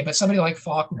other way, but somebody like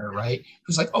Faulkner, right,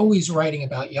 who's like always writing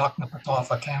about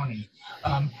Yoknapatawpha County.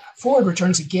 Ford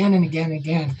returns again and again and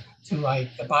again to like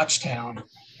the Botchtown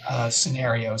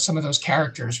scenario. Some of those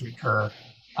characters recur.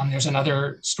 There's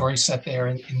another story set there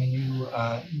in the new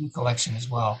collection as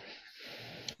well.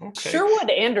 Okay. Sherwood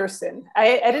Anderson.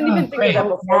 I didn't even think of that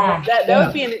before. But that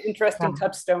would be an interesting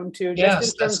touchstone too,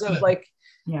 just in terms of like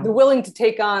the willingness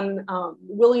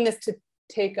to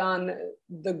take on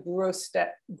the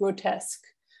grotesque.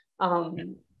 I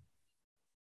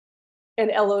don't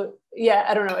know.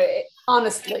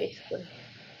 Honestly,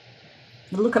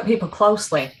 look at people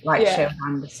closely, like Sherwood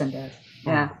Anderson did.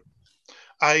 Yeah.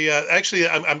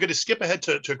 I'm going to skip ahead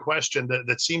to a question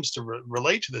that seems to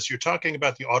relate to this. You're talking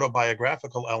about the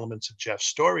autobiographical elements of Jeff's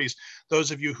stories.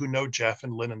 Those of you who know Jeff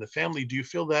and Lynn and the family, do you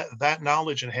feel that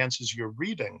knowledge enhances your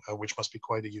reading, which must be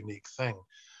quite a unique thing?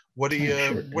 What do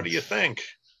you think?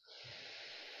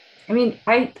 I mean,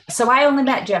 I only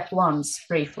met Jeff once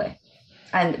briefly,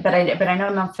 but I know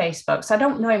him on Facebook, so I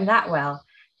don't know him that well.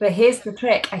 But here's the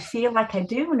trick: I feel like I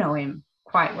do know him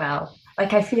quite well.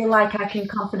 Like I feel like I can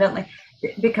confidently,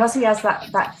 because he has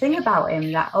that thing about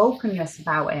him, that openness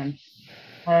about him,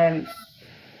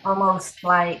 almost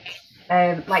like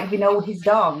we know his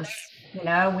dogs. You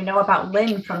know, we know about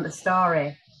Lynn from the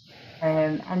story,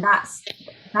 and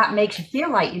that makes you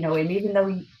feel like you know him, even though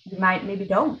you might maybe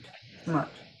don't so much.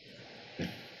 I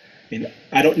mean,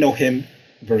 I don't know him.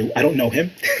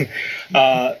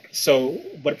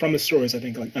 But from the stories, I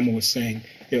think, like Emma was saying,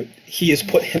 he has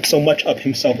put so much of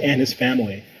himself and his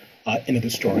family into the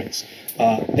stories.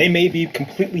 They may be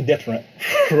completely different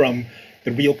from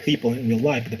the real people in real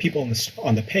life, but the people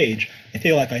on the page, I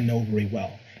feel like I know very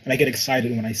well. And I get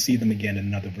excited when I see them again in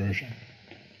another version.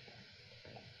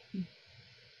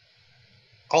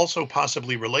 Also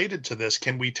possibly related to this,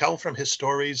 can we tell from his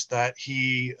stories that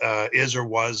he is or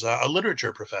was a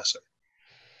literature professor?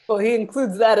 Well, he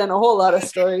includes that in a whole lot of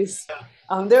stories.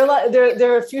 There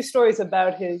are a few stories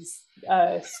about his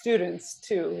students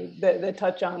too that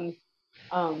touch on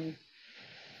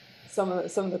some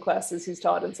of the classes he's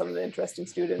taught and some of the interesting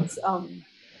students.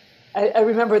 I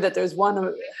remember that there's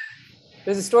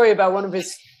a story about one of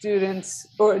his students,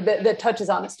 or that touches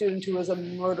on a student who was a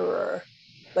murderer.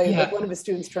 Like one of his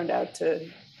students turned out to.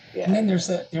 Yeah. And then there's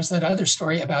that other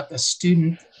story about the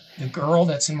student, the girl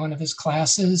that's in one of his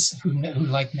classes who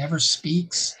like never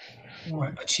speaks,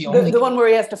 but she only the one where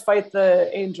he has to fight the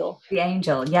angel. The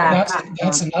angel, yeah.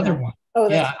 That's another one. Oh,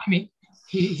 yeah. I mean,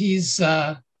 he's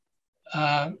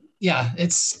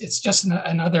it's just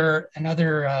another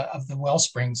of the well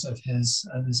springs of his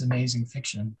amazing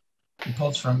fiction. He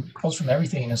pulls from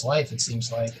everything in his life, it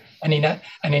seems like, and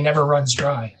he never runs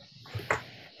dry.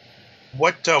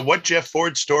 What Jeff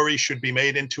Ford story should be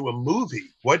made into a movie?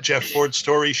 What Jeff Ford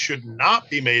story should not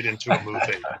be made into a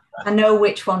movie? I know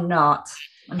which one not.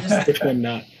 Which one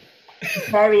not?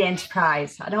 Fairy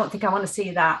Enterprise. I don't think I want to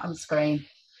see that on screen.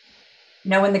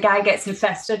 You know, when the guy gets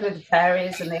infested with the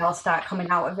fairies and they all start coming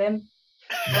out of him.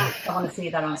 I want to see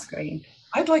that on screen.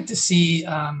 I'd like to see,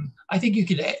 I think you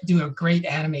could do a great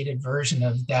animated version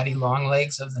of Daddy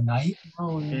Longlegs of the Night. I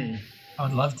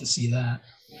would love to see that.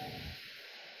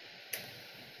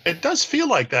 It does feel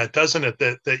like that, doesn't it?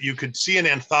 That you could see an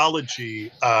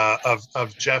anthology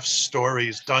of Jeff's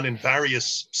stories done in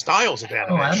various styles of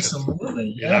animation. Oh,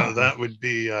 absolutely. Yeah. You know, that would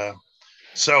be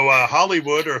so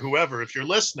Hollywood or whoever, if you're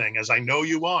listening, as I know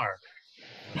you are.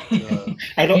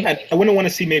 I wouldn't want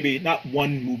to see maybe not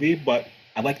one movie, but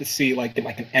I'd like to see like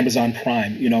an Amazon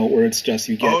Prime, you know, where it's just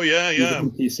you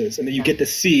get pieces, and then you get to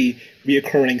see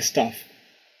reoccurring stuff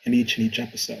in each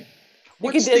episode.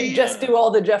 You could just do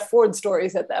all the Jeff Ford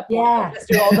stories at that point. Yeah. Just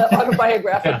do all the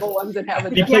autobiographical ones and have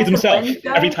it. He plays himself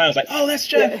every time. I was like, oh, that's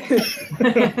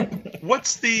Jeff.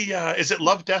 What's the, is it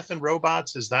Love, Death, and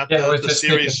Robots? Is that the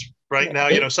series right now?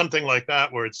 You know, something like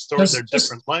that, where it's stories, they're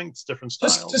different lengths, different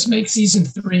styles. Just make season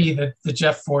 3 the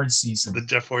Jeff Ford season. The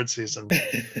Jeff Ford season.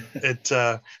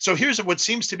 So here's what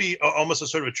seems to be almost a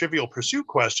sort of a Trivial Pursuit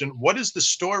question. What is the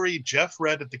story Jeff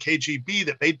read at the KGB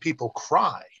that made people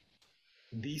cry?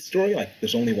 The story, like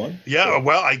there's only one. Yeah,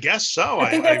 well, I guess so. I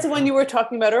think that's the one you were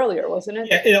talking about earlier, wasn't it?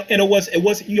 Yeah, and it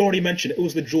was. You already mentioned it. It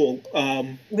was the Jewel.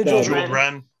 The Jewel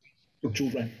Wren.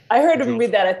 Jewel Wren. I heard him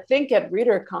read that. I think at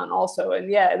Readercon also, and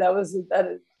yeah,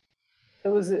 it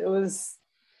was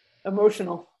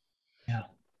emotional. Yeah.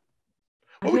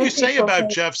 What would you say about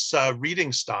Jeff's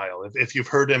reading style? If you've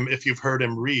heard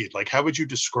him read, like how would you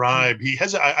describe? He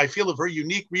has, I feel, a very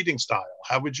unique reading style.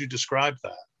 How would you describe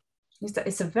that?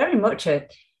 It's a very much a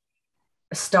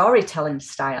storytelling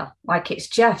style. Like it's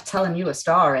Jeff telling you a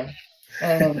story.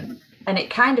 And it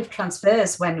kind of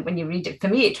transfers when you read it. For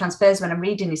me, it transfers when I'm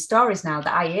reading his stories now,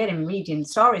 that I hear him reading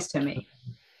stories to me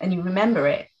and you remember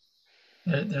it.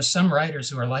 There's some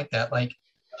writers who are like that. Like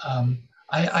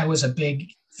I was a big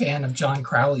fan of John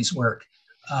Crowley's work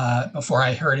before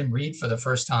I heard him read for the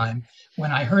first time.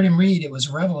 When I heard him read, it was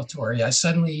revelatory.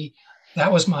 That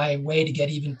was my way to get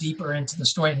even deeper into the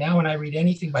story. Now, when I read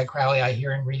anything by Crowley, I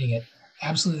hear him reading it.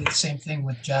 Absolutely the same thing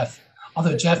with Jeff.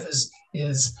 Although Jeff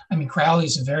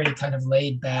Crowley's a very kind of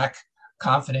laid back,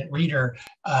 confident reader.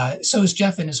 So is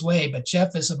Jeff in his way, but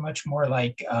Jeff is a much more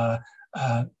like,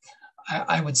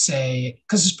 I would say,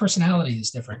 because his personality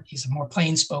is different. He's a more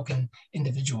plain spoken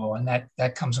individual, and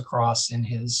that comes across in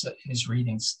his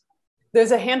readings.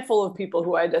 There's a handful of people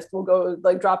who I just will go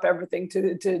like drop everything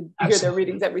to hear their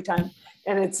readings every time.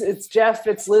 And it's Jeff,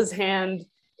 it's Liz Hand,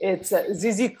 it's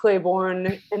ZZ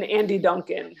Claiborne and Andy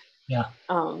Duncan. Yeah.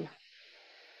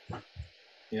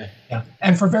 Yeah.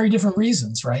 And for very different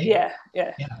reasons, right? Yeah.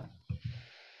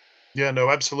 Yeah, no,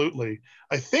 absolutely.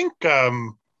 I think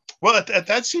well,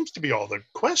 that seems to be all the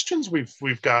questions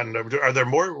we've gotten. Are there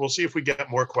more? We'll see if we get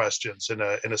more questions in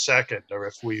a second, or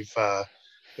if we've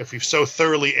so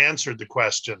thoroughly answered the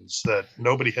questions that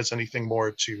nobody has anything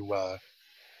more to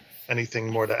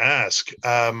ask.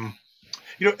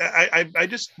 I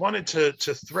just wanted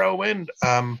to throw in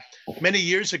many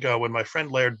years ago when my friend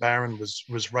Laird Barron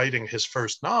was writing his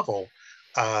first novel,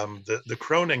 the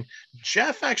Croning.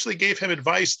 Jeff actually gave him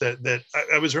advice that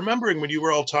I was remembering when you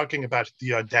were all talking about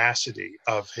the audacity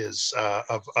of his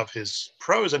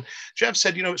prose, and Jeff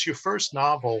said, it's your first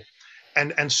novel,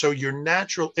 and so your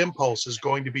natural impulse is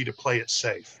going to be to play it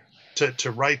safe.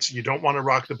 To write, you don't want to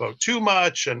rock the boat too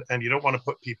much, and you don't want to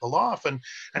put people off. And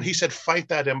he said, fight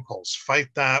that impulse, fight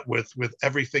that with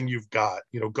everything you've got.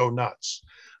 Go nuts.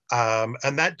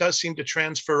 And that does seem to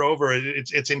transfer over.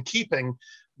 It's in keeping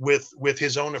with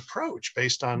his own approach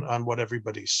based on what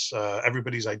everybody's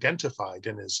identified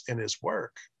in his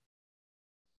work.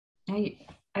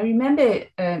 I remember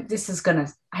I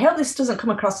hope this doesn't come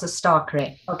across as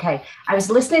stalkery. Okay. I was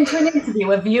listening to an interview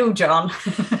of you, John,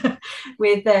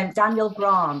 with Daniel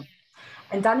Braun.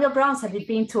 And Daniel Braun said he'd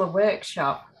been to a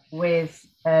workshop with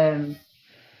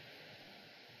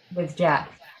Jeff.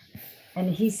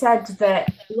 And he said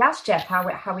that he asked Jeff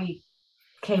how he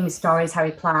came with stories, how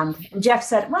he planned. And Jeff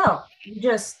said, well, you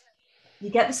get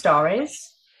the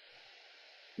stories,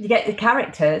 you get the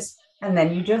characters, and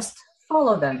then you just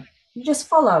follow them. You just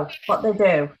follow what they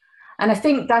do. And I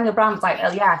think Daniel Brown was like,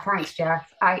 oh yeah, thanks,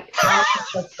 Jeff. I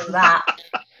for that.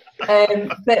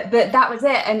 But that was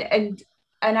it.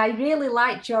 And I really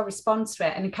liked your response to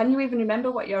it. And can you even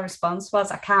remember what your response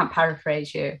was? I can't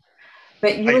paraphrase you.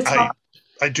 But you were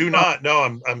I do not.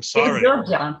 No, I'm sorry. It was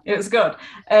good, John. It was good.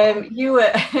 You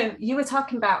were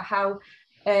talking about how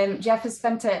Jeff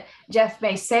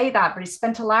may say that, but he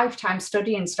spent a lifetime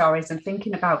studying stories and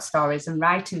thinking about stories and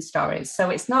writing stories. So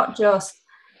it's not just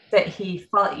that he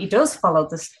does follow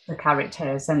the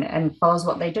characters and follows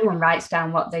what they do and writes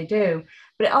down what they do,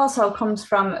 but it also comes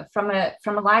from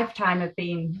a lifetime of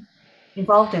being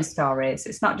involved in stories.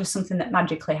 It's not just something that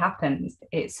magically happens.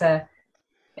 It's a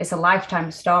lifetime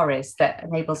of stories that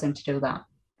enables him to do that.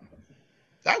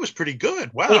 That was pretty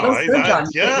good. Wow.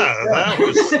 That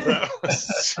was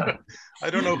I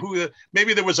don't know who,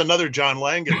 maybe there was another John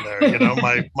Langan there,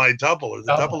 my double or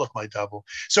the double of my double.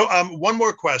 So one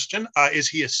more question. Is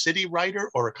he a city writer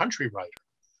or a country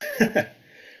writer?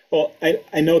 Well,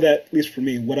 I know that, at least for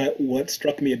me, what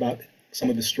struck me about some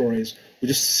of the stories was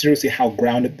just seriously how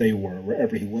grounded they were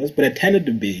wherever he was. But it tended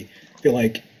to feel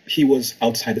like he was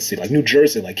outside the city, like New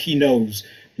Jersey, like he knows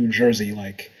New Jersey,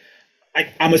 like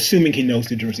I'm assuming he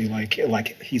knows New Jersey, like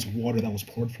he's water that was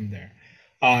poured from there.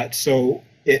 So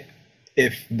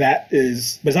if that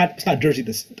is, but it's not Jersey.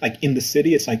 This like in the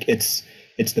city, it's like it's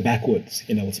the backwoods.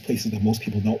 It's places that most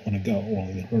people don't want to go or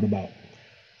only heard about.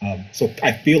 So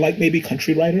I feel like maybe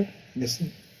country writer. Yeah,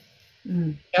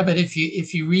 but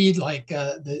if you read like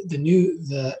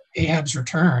the Ahab's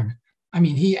Return, I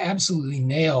mean, he absolutely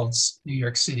nails New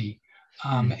York City.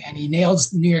 And he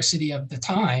nails New York City of the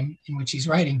time in which he's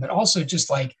writing, but also just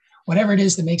like whatever it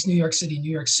is that makes New York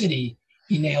City,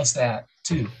 he nails that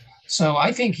too. So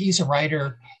I think he's a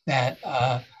writer that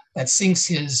sinks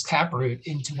his taproot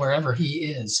into wherever he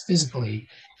is physically,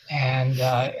 and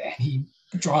he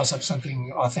draws up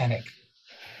something authentic.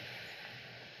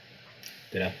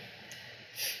 Yeah.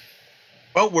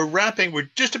 Well, we're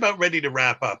just about ready to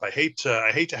wrap up. I hate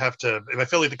to have to, I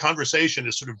feel like the conversation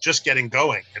is sort of just getting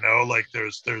going, like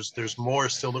there's more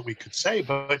still that we could say,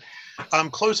 but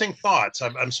closing thoughts.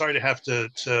 I'm sorry to have to,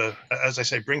 as I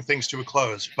say, bring things to a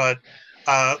close, but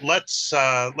let's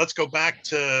go back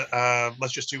to,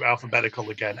 let's just do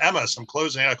alphabetical again. Emma,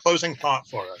 a closing thought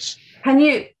for us. Can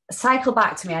you cycle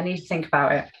back to me? I need to think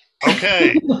about it.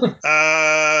 Okay.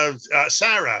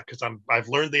 Sarah, because I've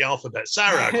learned the alphabet.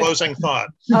 Sarah, closing thought.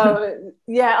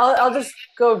 Yeah, I'll just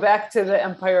go back to the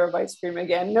Empire of Ice Cream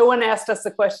again. No one asked us the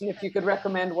question if you could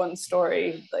recommend one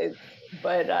story,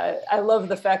 but I love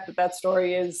the fact that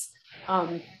story is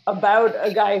about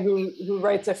a guy who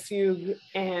writes a fugue,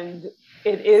 and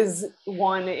it is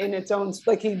one in its own,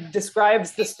 like he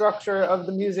describes the structure of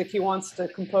the music he wants to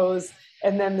compose,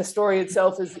 and then the story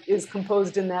itself is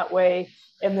composed in that way.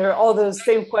 And there are all those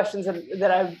same questions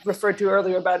that I referred to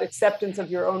earlier about acceptance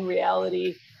of your own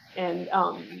reality. And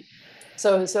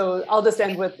so I'll just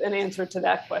end with an answer to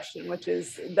that question, which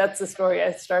is that's the story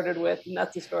I started with, and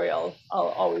that's the story I'll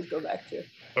always go back to.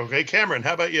 Okay, Cameron,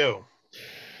 how about you?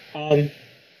 I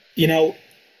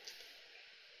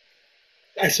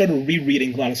started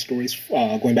rereading a lot of stories,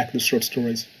 going back to the short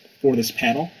stories for this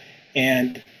panel,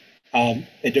 and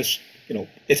It just,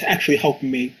 it's actually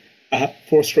helping me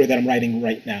for a story that I'm writing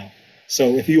right now.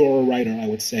 So if you are a writer, I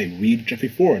would say read Jeffrey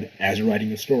Ford as you're writing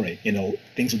your story.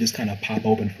 Things will just kind of pop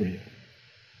open for you.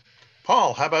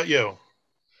 Paul, how about you?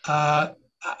 I'm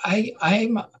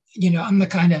the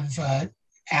kind of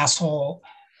asshole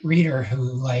reader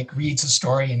who like reads a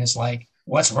story and is like,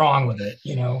 what's wrong with it?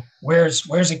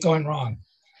 Where's it going wrong?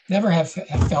 Never have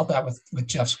felt that with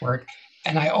Jeff's work.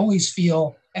 And I always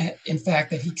feel, in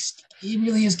fact, that he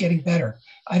really is getting better.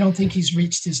 I don't think he's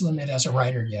reached his limit as a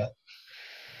writer yet.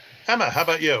 Emma, how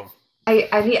about you? I'm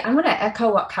going to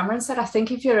echo what Cameron said. I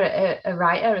think if you're a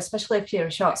writer, especially if you're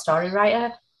a short story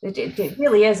writer, it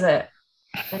really is an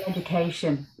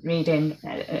education reading,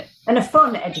 and a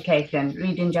fun education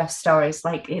reading Jeff's stories.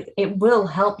 Like it will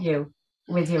help you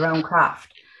with your own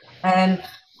craft. And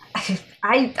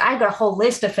I got a whole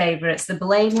list of favorites: The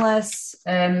Blameless,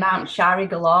 Mount Shari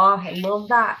Galore. I love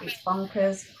that. It's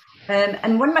bonkers.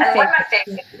 And one of my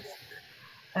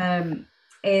favorites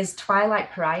is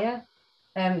Twilight Pariah,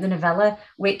 the novella,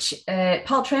 which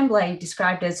Paul Tremblay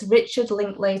described as Richard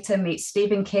Linklater meets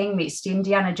Stephen King meets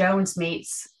Indiana Jones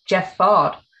meets Jeff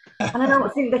Ford. And I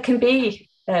don't think there can be,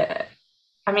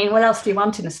 what else do you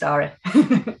want in a story?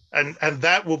 and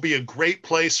that will be a great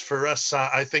place for us,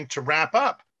 I think, to wrap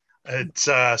up.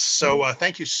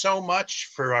 Thank you so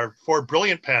much for our 4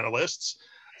 brilliant panelists.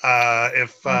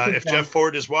 If Jeff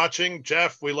Ford is watching,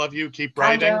 Jeff, we love you. Keep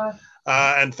writing.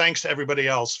 And thanks to everybody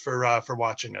else for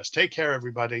watching us. Take care,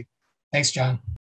 everybody. Thanks, John.